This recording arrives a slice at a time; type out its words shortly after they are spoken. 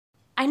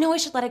I know I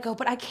should let it go,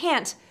 but I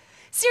can't.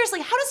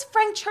 Seriously, how does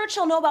Frank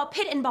Churchill know about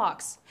Pitt and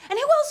Box? And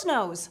who else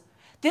knows?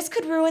 This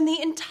could ruin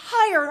the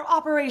entire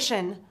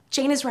operation.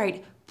 Jane is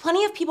right.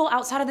 Plenty of people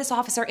outside of this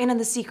office are in on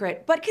the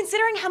secret, but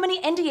considering how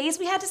many NDAs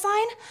we had to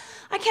sign,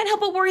 I can't help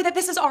but worry that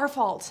this is our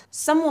fault.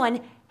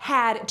 Someone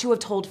had to have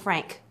told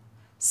Frank.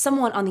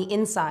 Someone on the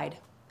inside.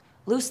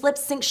 Loose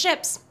lips sink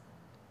ships.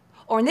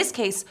 Or in this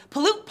case,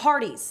 pollute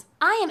parties.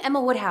 I am Emma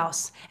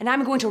Woodhouse, and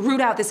I'm going to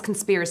root out this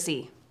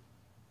conspiracy.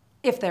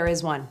 If there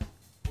is one.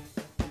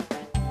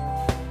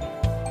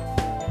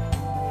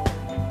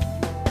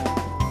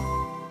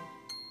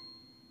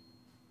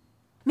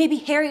 Maybe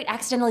Harriet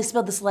accidentally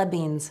spilled the celeb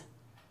beans.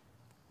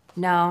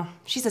 No,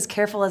 she's as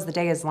careful as the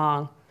day is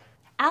long.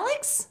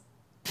 Alex?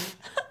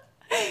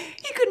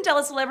 He couldn't tell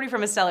a celebrity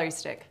from a celery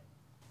stick.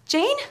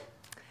 Jane?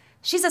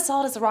 She's as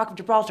solid as the Rock of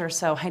Gibraltar,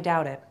 so I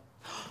doubt it.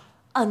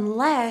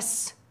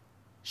 Unless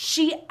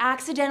she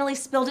accidentally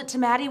spilled it to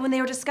Maddie when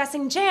they were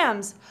discussing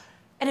jams.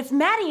 And if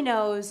Maddie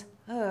knows,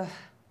 oh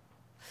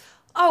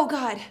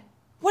God,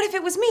 what if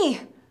it was me?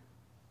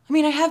 I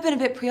mean, I have been a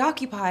bit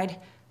preoccupied,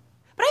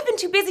 but I've been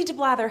too busy to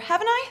blather,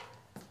 haven't I?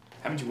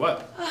 Haven't you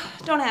what?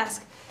 Don't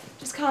ask.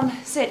 Just come,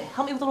 sit,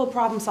 help me with a little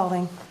problem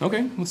solving.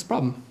 Okay, what's the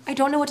problem? I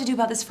don't know what to do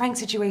about this Frank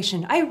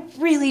situation. I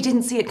really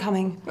didn't see it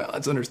coming. Well,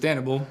 that's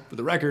understandable. For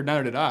the record,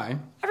 neither did I.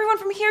 Everyone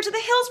from here to the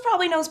hills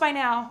probably knows by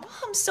now.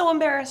 I'm so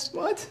embarrassed.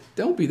 What?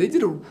 Don't be. They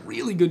did a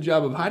really good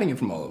job of hiding it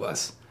from all of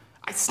us.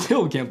 I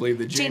still can't believe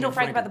that Jane told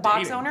Frank about the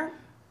box owner?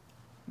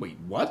 Wait,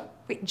 what?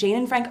 Wait, Jane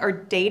and Frank are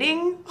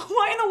dating?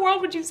 Why in the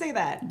world would you say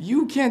that?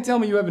 You can't tell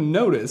me you haven't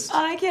noticed.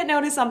 I can't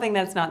notice something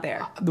that's not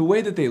there. The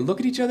way that they look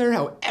at each other,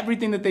 how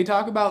everything that they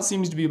talk about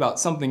seems to be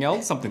about something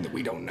else, something that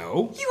we don't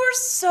know. You are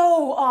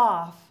so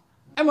off.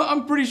 Emma,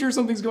 I'm pretty sure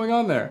something's going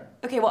on there.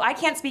 Okay, well, I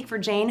can't speak for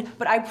Jane,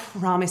 but I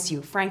promise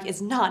you, Frank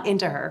is not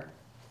into her.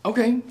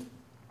 Okay.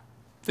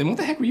 Then what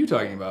the heck were you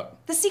talking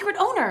about? The secret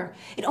owner.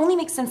 It only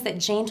makes sense that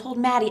Jane told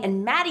Maddie,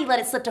 and Maddie let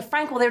it slip to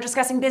Frank while they were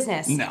discussing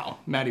business. No,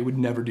 Maddie would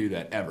never do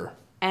that, ever.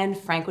 And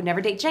Frank would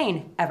never date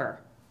Jane, ever.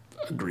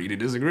 Agree to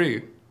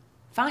disagree.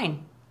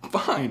 Fine.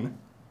 Fine.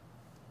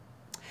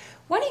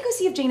 Why don't you go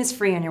see if Jane is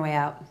free on your way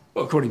out?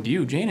 Well, according to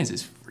you, Jane is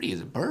as free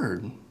as a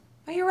bird.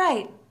 Oh, you're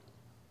right.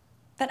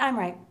 That I'm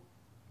right.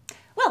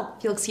 Well,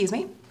 if you'll excuse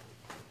me.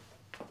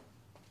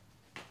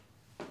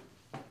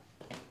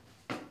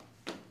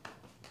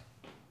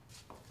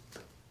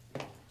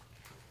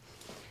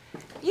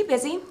 You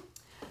busy?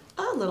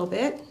 A little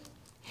bit.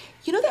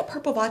 You know that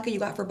purple vodka you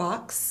got for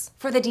Box?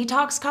 For the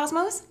detox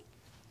cosmos?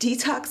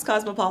 Detox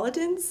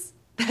Cosmopolitans?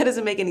 That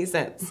doesn't make any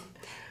sense.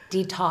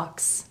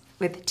 Detox,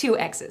 with 2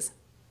 X's.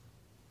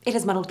 It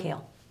has muddled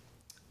kale.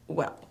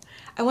 Well,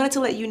 I wanted to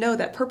let you know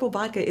that purple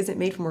vodka isn't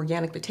made from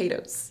organic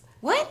potatoes.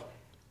 What?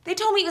 They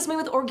told me it was made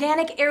with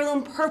organic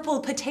heirloom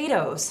purple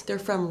potatoes. They're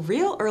from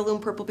real heirloom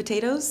purple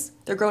potatoes.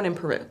 They're grown in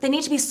Peru. They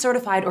need to be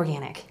certified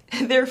organic.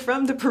 They're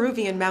from the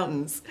Peruvian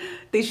mountains.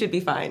 They should be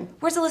fine.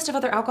 Where's the list of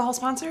other alcohol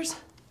sponsors?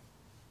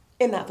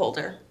 In that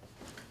folder.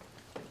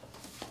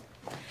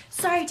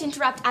 Sorry to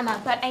interrupt,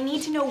 Emma, but I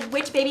need to know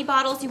which baby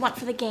bottles you want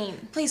for the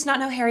game. Please, not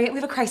now, Harriet.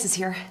 We have a crisis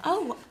here.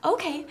 Oh,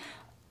 okay.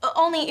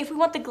 Only if we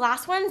want the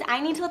glass ones,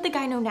 I need to let the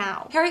guy know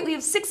now. Harriet, we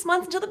have 6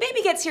 months until the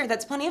baby gets here.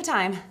 That's plenty of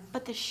time.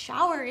 But the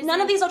shower is... None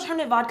of these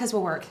alternative vodkas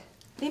will work.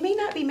 They may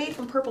not be made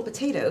from purple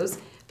potatoes,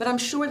 but I'm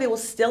sure they will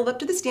still live up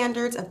to the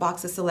standards of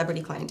Box's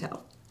celebrity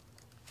clientele.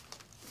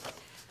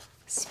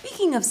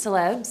 Speaking of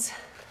celebs,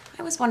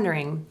 I was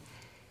wondering,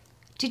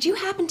 did you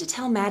happen to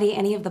tell Maddie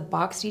any of the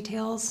Box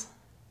details?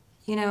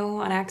 You know,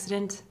 on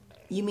accident?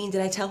 You mean,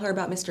 did I tell her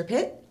about Mr.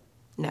 Pitt?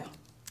 No.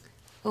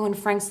 Oh, when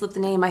Frank slipped the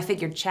name, I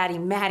figured chatty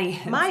Maddie.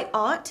 My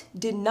aunt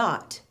did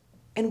not,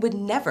 and would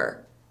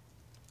never.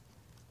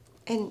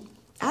 And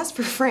as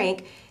for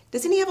Frank,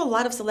 doesn't he have a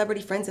lot of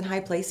celebrity friends in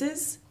high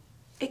places?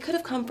 It could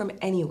have come from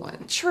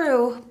anyone.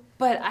 True,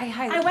 but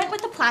I went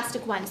with the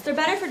plastic ones. They're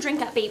better for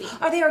Drink Up Baby.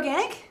 Are they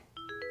organic?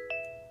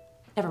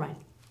 Never mind.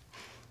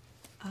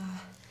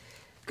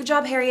 Good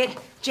job, Harriet.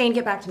 Jane,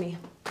 get back to me.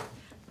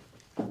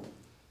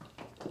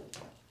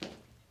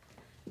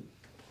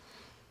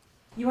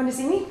 You wanted to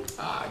see me?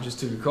 I just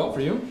took a call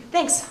for you.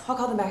 Thanks. I'll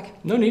call them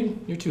back. No need.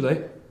 You're too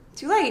late.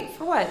 Too late?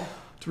 For what?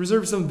 To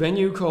reserve some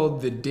venue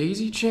called the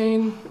Daisy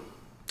Chain.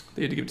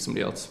 They had to give it to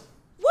somebody else.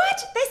 What?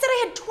 They said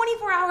I had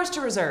 24 hours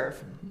to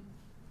reserve.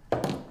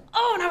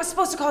 Oh, and I was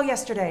supposed to call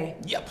yesterday.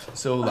 Yep.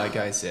 So, like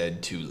I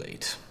said, too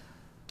late.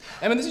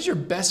 Emma, this is your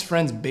best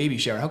friend's baby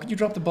shower. How could you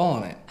drop the ball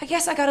on it? I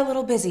guess I got a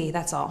little busy,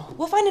 that's all.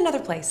 We'll find another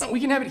place.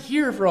 We can have it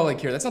here for all I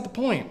care. That's not the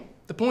point.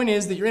 The point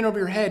is that you're in over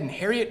your head, and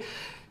Harriet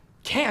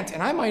can't,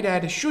 and I might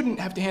add,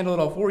 shouldn't have to handle it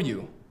all for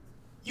you.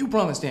 You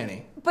promised,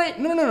 Annie. But...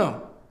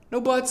 No.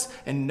 No buts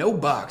and no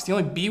box. The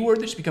only B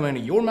word that should be coming out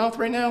of your mouth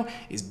right now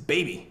is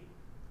baby.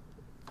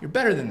 You're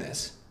better than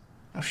this.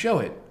 Now show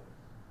it.